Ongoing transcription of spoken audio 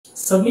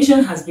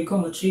Submission has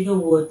become a trigger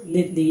word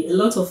lately. A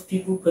lot of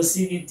people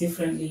perceive it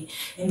differently.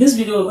 In this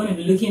video, we're going to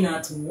be looking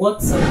at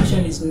what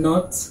submission is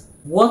not,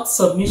 what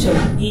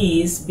submission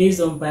is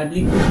based on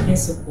biblical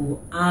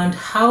principle, and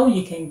how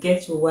you can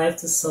get your wife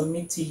to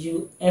submit to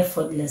you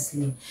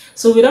effortlessly.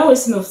 So without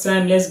wasting of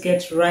time, let's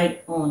get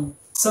right on.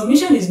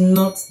 Submission is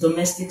not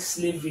domestic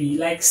slavery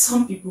like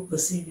some people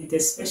perceive it,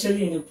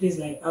 especially in a place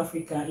like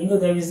Africa. You know,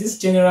 there is this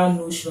general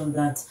notion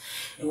that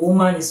a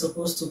woman is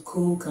supposed to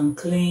cook and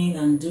clean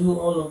and do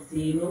all of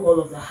the, all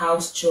of the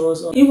house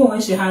chores. Or even when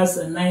she has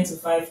a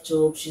 9-to-5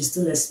 job, she's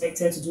still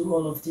expected to do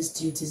all of these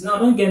duties. Now,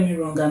 don't get me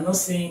wrong. I'm not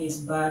saying it's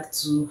bad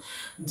to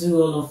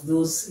do all of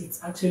those.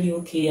 It's actually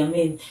okay. I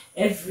mean,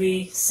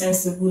 every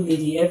sensible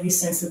lady, every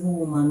sensible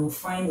woman will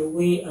find a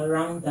way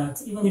around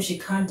that. Even if she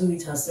can't do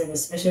it herself,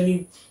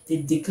 especially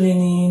the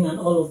cleaning and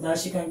all of that,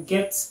 she can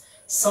get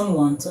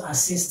someone to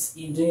assist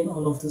in doing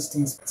all of those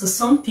things. To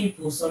some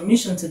people,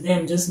 submission to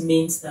them just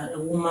means that a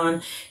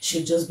woman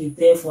should just be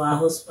there for her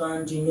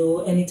husband, you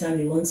know, anytime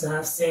they want to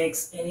have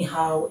sex,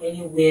 anyhow,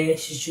 anywhere,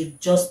 she should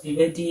just be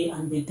ready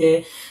and be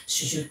there.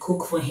 She should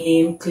cook for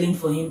him, clean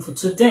for him.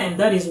 To them,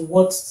 that is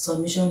what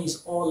submission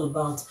is all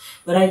about.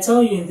 But I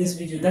tell you in this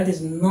video, that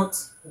is not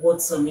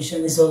what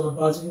submission is all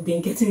about. We've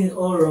been getting it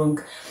all wrong.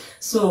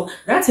 So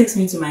that takes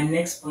me to my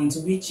next point,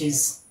 which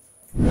is,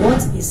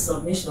 what is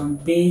submission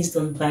based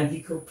on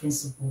biblical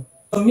principle?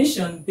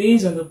 Submission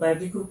based on the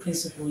biblical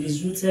principle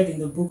is rooted in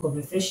the book of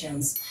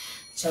Ephesians,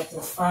 chapter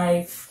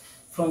 5,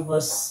 from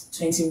verse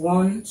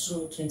 21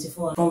 to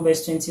 24. From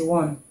verse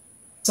 21.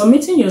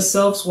 Submitting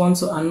yourselves one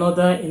to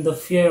another in the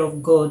fear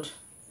of God.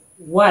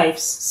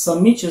 Wives,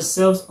 submit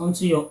yourselves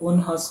unto your own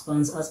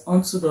husbands as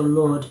unto the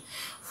Lord.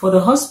 For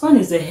the husband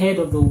is the head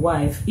of the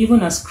wife,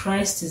 even as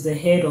Christ is the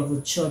head of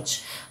the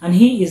church, and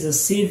he is the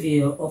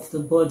Savior of the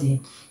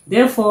body.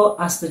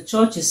 Therefore, as the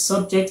church is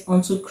subject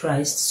unto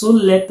Christ, so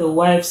let the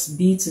wives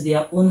be to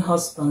their own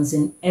husbands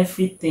in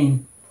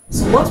everything.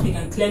 So what we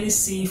can clearly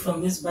see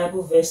from these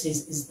Bible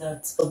verses is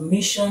that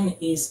submission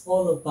is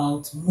all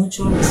about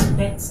mutual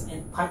respect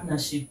and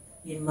partnership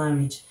in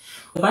marriage.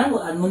 The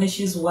Bible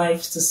admonishes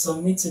wives to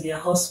submit to their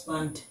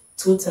husband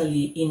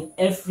totally in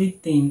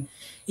everything,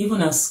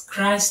 even as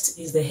Christ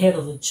is the head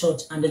of the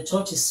church and the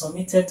church is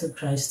submitted to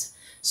Christ.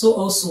 So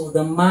also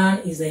the man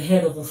is the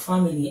head of the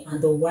family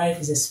and the wife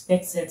is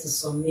expected to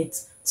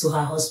submit to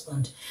her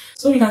husband.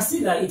 So we can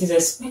see that it is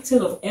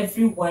expected of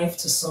every wife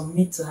to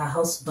submit to her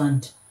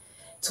husband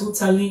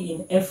totally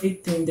in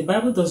everything. The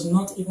Bible does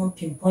not even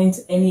pinpoint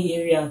any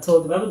area at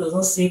all. The Bible does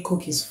not say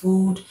cook his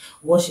food,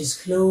 wash his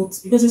clothes,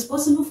 because it's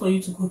possible for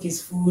you to cook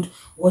his food,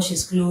 wash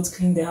his clothes,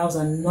 clean the house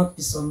and not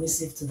be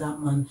submissive to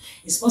that man.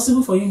 It's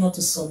possible for you not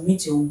to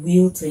submit your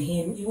will to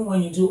him even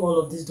when you do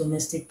all of these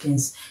domestic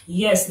things.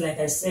 Yes, like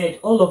I said,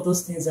 all of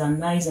those things are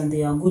nice and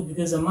they are good,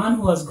 because a man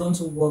who has gone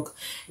to work,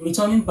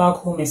 returning back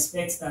home,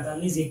 expects that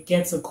at least he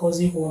gets a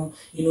cozy home,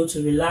 you know,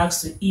 to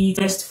relax, to eat,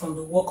 rest from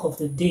the work of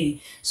the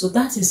day. So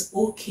that is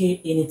okay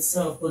in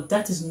itself, but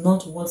that is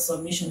not what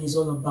submission is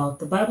all about.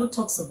 The Bible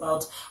talks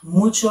about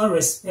mutual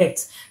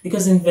respect,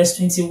 because in verse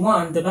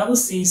 21 the Bible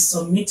says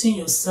submitting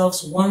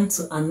yourselves one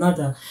to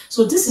another.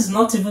 So this is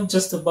not even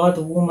just about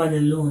the woman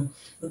alone.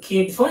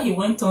 Okay, before he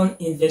went on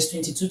in verse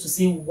 22 to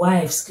say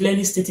wives,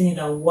 clearly stating it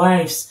that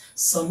wives,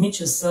 submit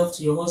yourself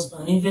to your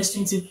husband. In verse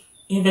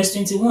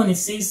 21 it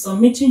says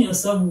submitting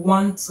yourself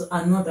one to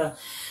another.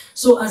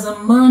 So as a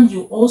man,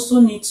 you also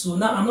need to,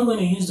 now I'm not going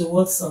to use the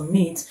word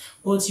submit,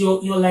 but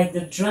you're like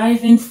the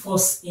driving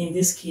force in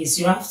this case.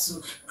 You have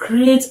to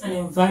create an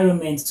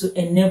environment to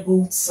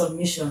enable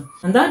submission.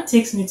 And that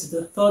takes me to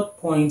the third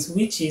point,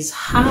 which is,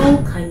 how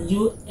can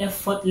you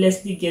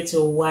effortlessly get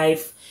your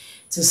wife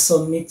to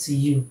submit to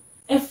you?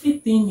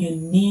 Everything you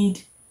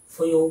need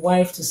for your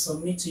wife to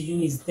submit to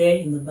you is there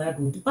in the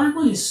Bible. The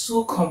Bible is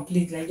so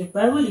complete, like the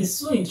Bible is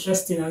so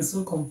interesting and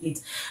so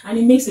complete, and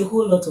it makes a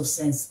whole lot of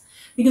sense.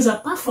 Because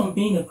apart from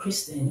being a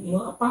Christian, you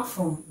know, apart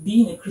from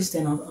being a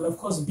Christian and of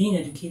course being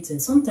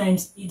educated,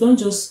 sometimes you don't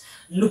just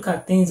look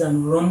at things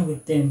and run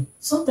with them.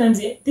 Sometimes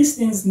these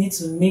things need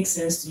to make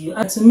sense to you.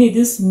 And to me,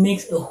 this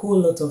makes a whole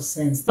lot of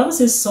sense. The Bible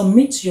says,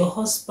 submit to your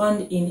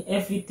husband in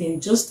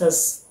everything, just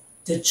as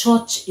the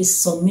church is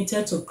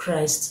submitted to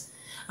Christ.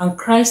 And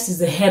Christ is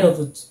the head of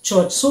the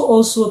church, so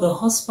also the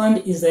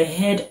husband is the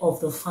head of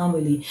the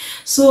family.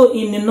 So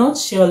in a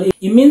nutshell,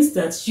 it means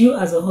that you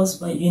as a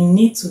husband, you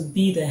need to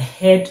be the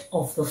head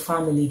of the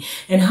family.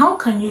 And how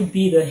can you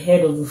be the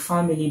head of the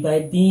family?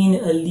 By being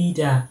a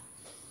leader.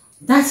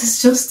 That is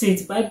just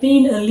it, by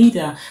being a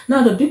leader.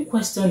 Now the big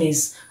question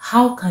is,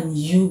 how can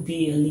you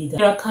be a leader?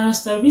 There are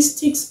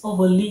characteristics of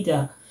a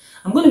leader.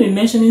 I'm going to be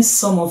mentioning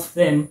some of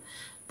them,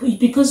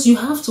 because you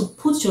have to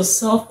put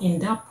yourself in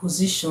that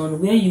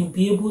position where you'll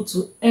be able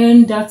to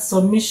earn that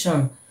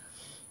submission.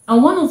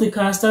 And one of the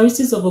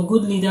characteristics of a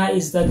good leader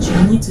is that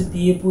you need to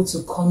be able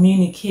to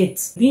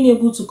communicate. Being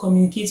able to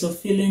communicate your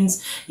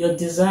feelings, your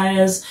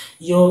desires,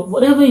 your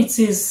whatever it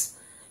is,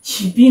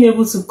 Being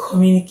able to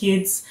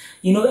communicate,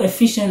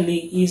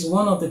 efficiently is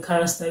one of the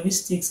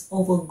characteristics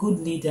of a good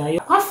leader.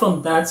 Apart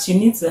from that, you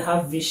need to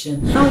have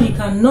vision. Now, you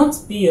cannot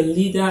be a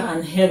leader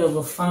and head of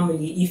a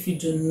family if you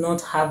do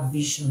not have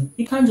vision.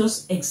 You can't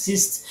just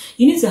exist.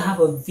 You need to have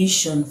a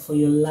vision for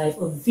your life,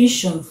 a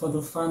vision for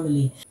the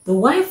family. The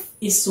wife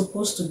is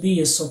supposed to be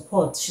your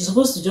support. She's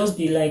supposed to just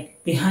be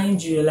like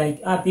behind you,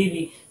 like,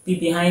 baby, be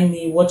behind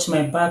me, watch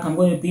my back, I'm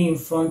going to be in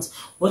front,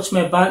 watch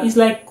my back. It's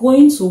like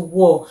going to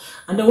war.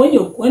 And then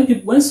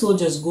when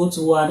soldiers go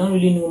to war, I don't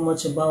really know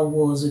much about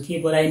wars,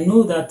 okay, but I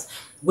know that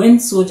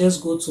when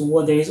soldiers go to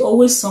war, there is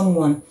always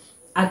someone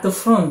at the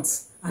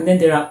front, and then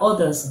there are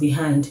others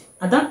behind,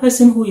 and that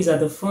person who is at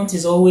the front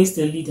is always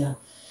the leader.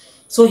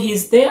 So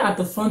he's there at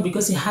the front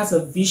because he has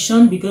a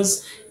vision,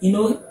 because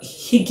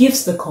he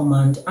gives the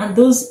command, and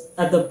those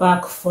at the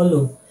back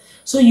follow.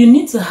 So you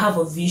need to have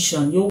a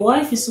vision. Your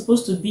wife is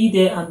supposed to be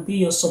there and be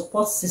your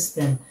support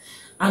system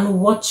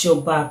and watch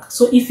your back.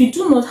 So if you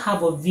do not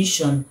have a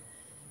vision,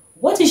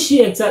 what is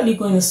she exactly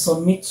going to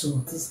submit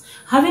to?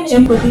 Having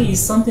empathy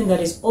is something that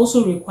is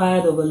also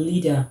required of a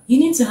leader. You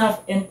need to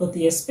have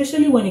empathy,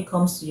 especially when it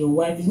comes to your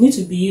wife. You need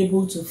to be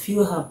able to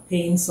feel her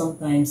pain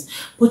sometimes,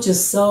 put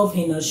yourself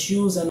in her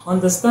shoes and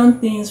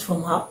understand things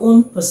from her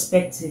own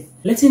perspective.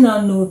 Letting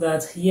her know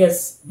that,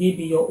 yes,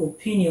 baby, your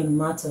opinion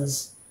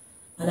matters.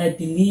 And I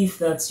believe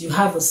that you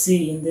have a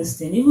say in this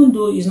thing, even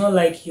though it's not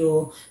like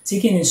you're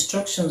taking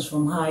instructions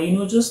from her,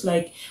 just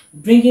like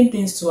bringing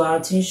things to our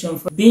attention,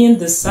 being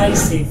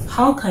decisive.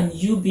 How can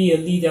you be a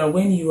leader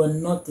when you are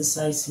not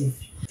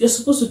decisive? You're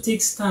supposed to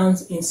take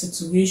stands in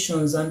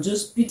situations and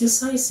just be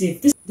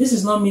decisive. This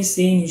is not me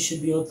saying you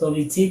should be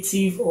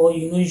authoritative or,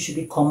 you should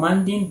be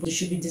commanding, but you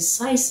should be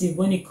decisive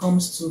when it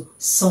comes to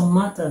some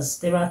matters.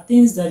 There are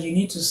things that you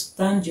need to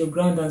stand your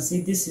ground and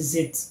say, this is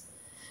it.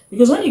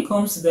 Because when it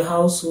comes to the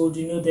household,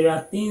 there are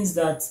things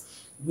that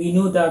we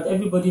know that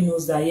everybody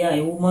knows that, yeah,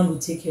 a woman will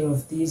take care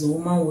of this. A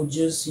woman will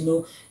just,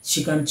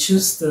 she can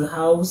choose the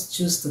house,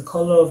 choose the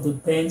color of the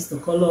paints, the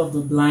color of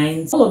the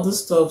blinds, all of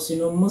those stuff.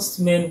 Most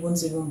men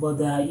won't even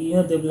bother.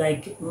 They're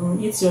like,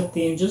 it's your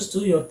thing, just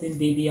do your thing,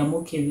 baby, I'm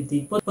okay with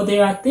it. But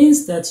there are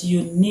things that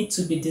you need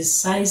to be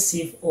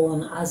decisive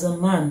on as a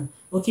man.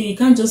 Okay, you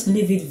can't just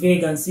leave it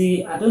vague and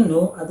say, I don't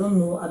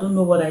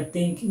know what I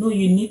think. No,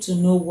 you need to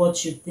know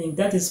what you think.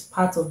 That is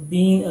part of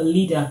being a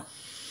leader.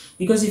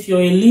 Because if you're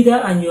a leader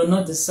and you're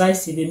not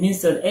decisive, it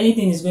means that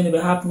anything is going to be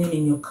happening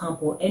in your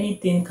camp, or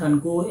anything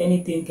can go,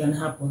 anything can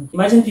happen.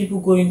 Imagine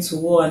people going to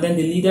war and then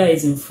the leader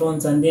is in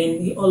front, and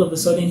then all of a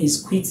sudden he's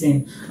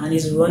quitting and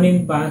he's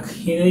running back.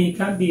 You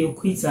can't be a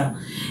quitter.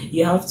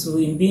 You have to,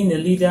 in being a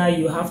leader,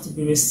 you have to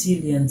be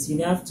resilient.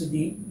 You have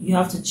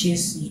to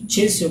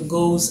chase your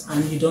goals,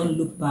 and you don't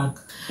look back.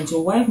 And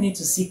your wife needs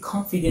to see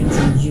confidence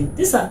in you.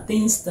 These are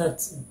things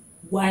that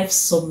wives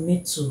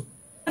submit to.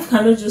 I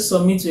cannot just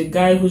submit to a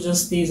guy who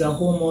just stays at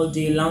home all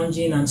day,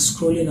 lounging and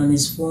scrolling on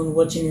his phone,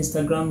 watching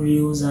Instagram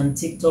reels and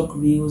TikTok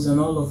reels and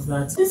all of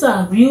that. These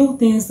are real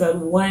things that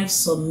wives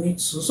submit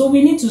to. So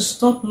we need to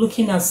stop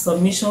looking at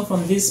submission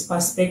from this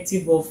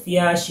perspective of,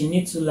 yeah, she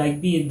needs to like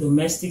be a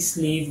domestic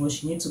slave, or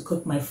she needs to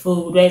cook my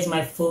food, where's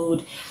my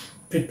food,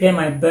 prepare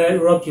my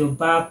bed, rub your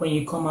back when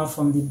you come out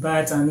from the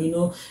bath, and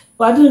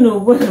but I don't know,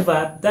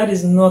 whatever. That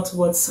is not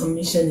what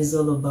submission is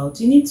all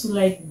about. You need to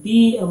like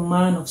be a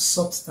man of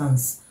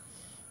substance.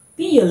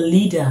 Be a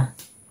leader,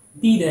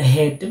 be the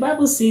head. The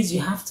Bible says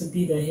you have to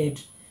be the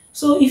head.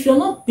 So if you're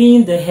not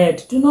being the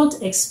head, do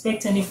not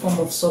expect any form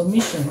of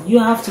submission. You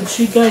have to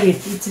trigger it.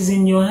 It is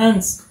in your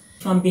hands.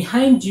 If I'm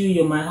behind you,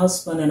 you're my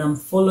husband, and I'm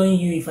following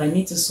you, if I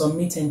need to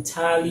submit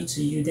entirely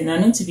to you, then I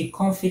need to be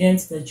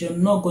confident that you're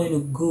not going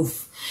to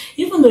goof.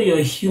 Even though you're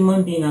a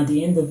human being at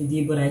the end of the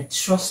day, but I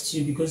trust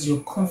you because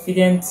you're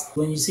confident.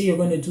 When you say you're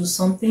going to do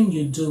something,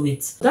 you do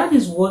it. That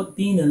is what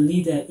being a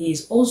leader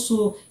is.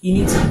 Also, you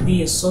need to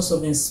be a source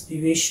of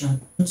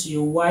inspiration to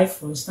your wife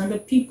first and the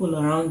people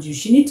around you.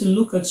 She needs to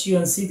look at you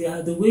and see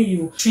the way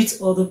you treat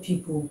other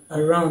people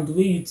around, the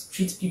way you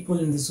treat people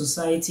in the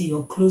society,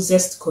 your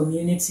closest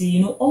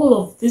community, all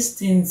of these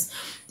things.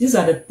 These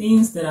are the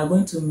things that are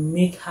going to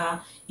make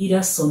her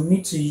either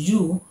submit to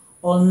you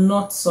or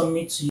not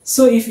submit to you.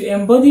 So if you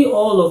embody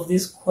all of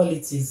these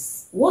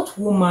qualities, what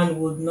woman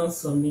would not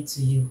submit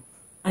to you?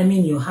 I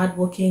mean, you're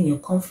hardworking, you're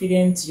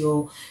confident,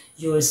 you're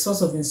a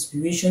source of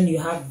inspiration, you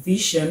have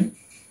vision,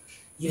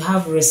 you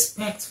have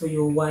respect for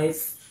your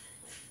wife,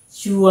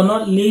 you are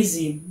not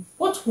lazy.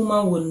 What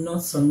woman would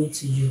not submit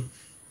to you?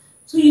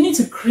 So you need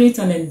to create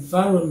an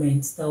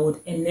environment that would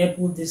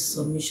enable this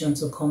submission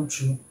to come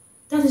true.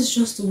 That is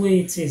just the way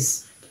it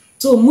is.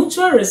 So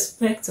mutual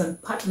respect and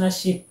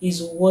partnership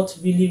is what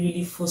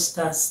really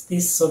fosters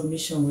this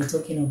submission we're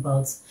talking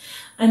about.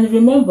 And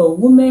remember,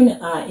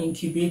 women are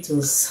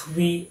incubators.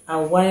 We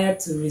are wired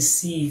to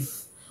receive.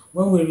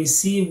 When we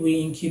receive, we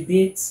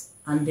incubate,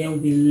 and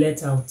then we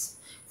let out.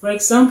 For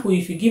example,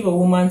 if you give a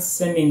woman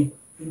semen,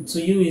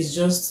 to you is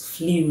just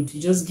fluid.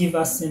 You just give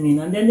her semen,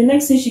 and then the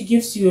next thing she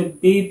gives you a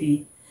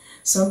baby.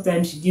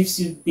 Sometimes she gives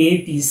you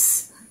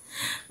babies.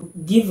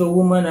 give a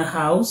woman a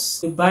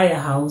house, you buy a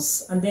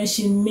house, and then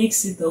she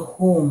makes it a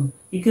home.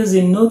 Because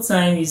in no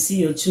time, you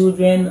see your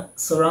children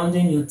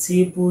surrounding your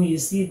table, you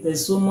see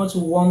there's so much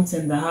warmth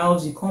in the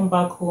house, you come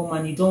back home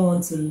and you don't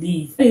want to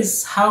leave. That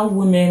is how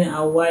women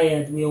are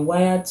wired. We are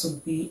wired to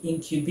be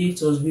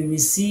incubators. We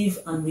receive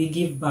and we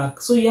give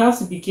back. So you have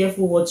to be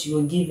careful what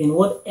you're giving,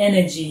 what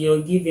energy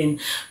you're giving,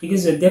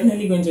 because you're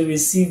definitely going to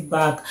receive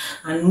back.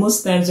 And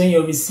most times when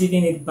you're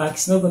receiving it back,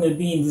 it's not going to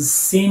be in the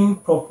same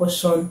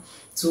proportion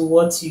to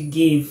what you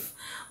gave.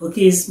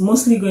 Okay, it's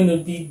mostly going to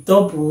be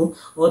double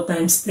or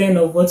times 10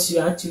 of what you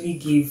actually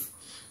give.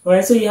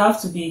 Alright, so you have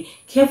to be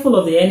careful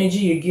of the energy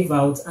you give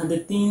out and the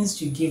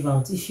things you give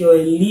out. If you're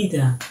a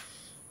leader,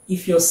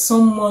 if you're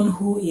someone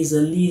who is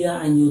a leader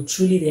and you're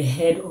truly the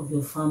head of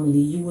your family,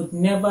 you would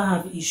never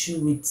have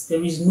issue with,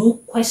 there is no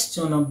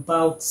question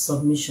about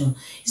submission.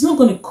 It's not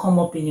going to come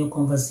up in your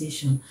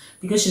conversation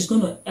because she's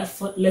going to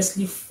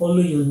effortlessly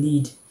follow your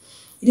lead.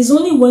 It is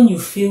only when you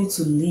fail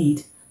to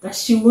lead that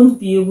she won't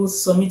be able to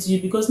submit to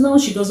you, because now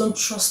she doesn't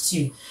trust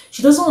you.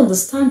 She doesn't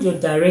understand your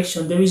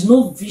direction. There is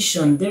no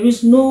vision. There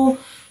is no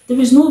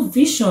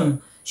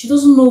vision. She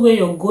doesn't know where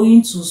you're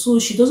going to, so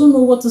she doesn't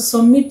know what to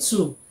submit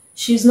to.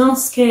 She's now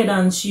scared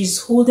and she's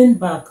holding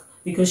back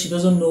because she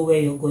doesn't know where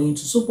you're going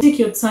to. So take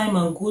your time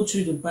and go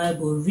through the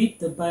Bible, read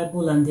the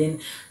Bible, and then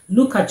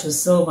look at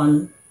yourself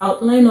and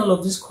outline all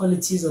of these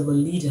qualities of a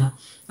leader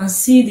and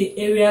see the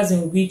areas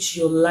in which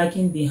you're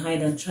lagging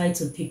behind and try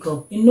to pick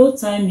up. In no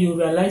time, you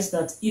realize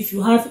that if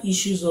you have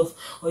issues of,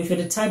 or if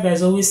you're the type that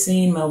is always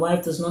saying, my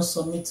wife does not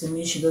submit to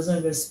me, she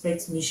doesn't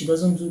respect me, she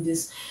doesn't do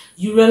this,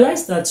 you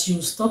realize that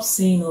you stop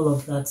saying all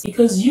of that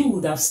because you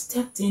would have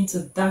stepped into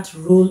that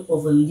role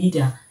of a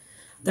leader,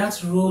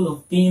 that role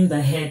of being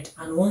the head.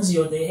 And once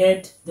you're the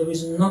head, there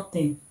is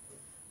nothing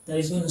that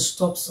is going to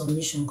stop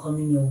submission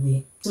coming your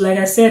way. So like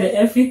I said,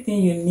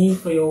 everything you need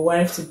for your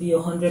wife to be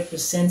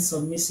 100%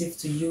 submissive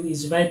to you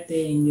is right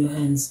there in your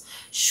hands.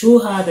 Show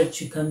her that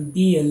you can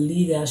be a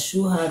leader.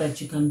 Show her that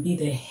you can be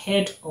the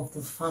head of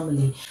the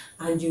family.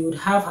 And you would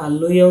have her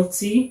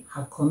loyalty,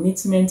 her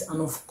commitment,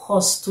 and of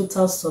course,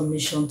 total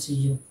submission to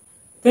you.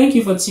 Thank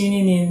you for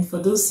tuning in. For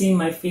those seeing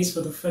my face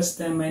for the first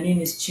time, my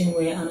name is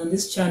Chinwe, and on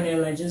this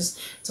channel, I just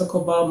talk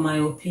about my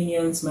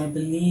opinions, my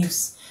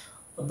beliefs,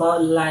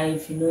 about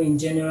life, in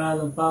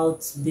general,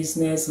 about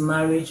business,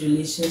 marriage,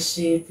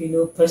 relationship,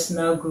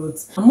 personal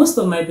growth. And most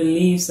of my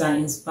beliefs are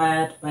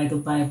inspired by the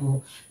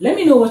Bible. Let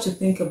me know what you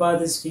think about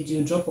this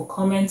video. Drop a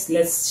comment.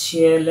 Let's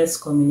share. Let's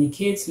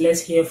communicate.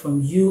 Let's hear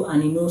from you.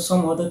 And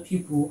some other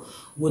people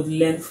would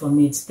learn from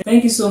it.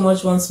 Thank you so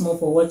much once more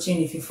for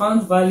watching. If you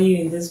found value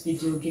in this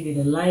video, give it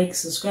a like.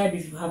 Subscribe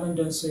if you haven't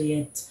done so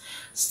yet.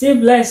 Stay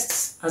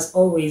blessed as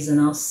always, and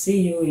I'll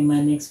see you in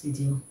my next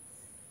video.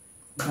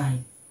 Bye.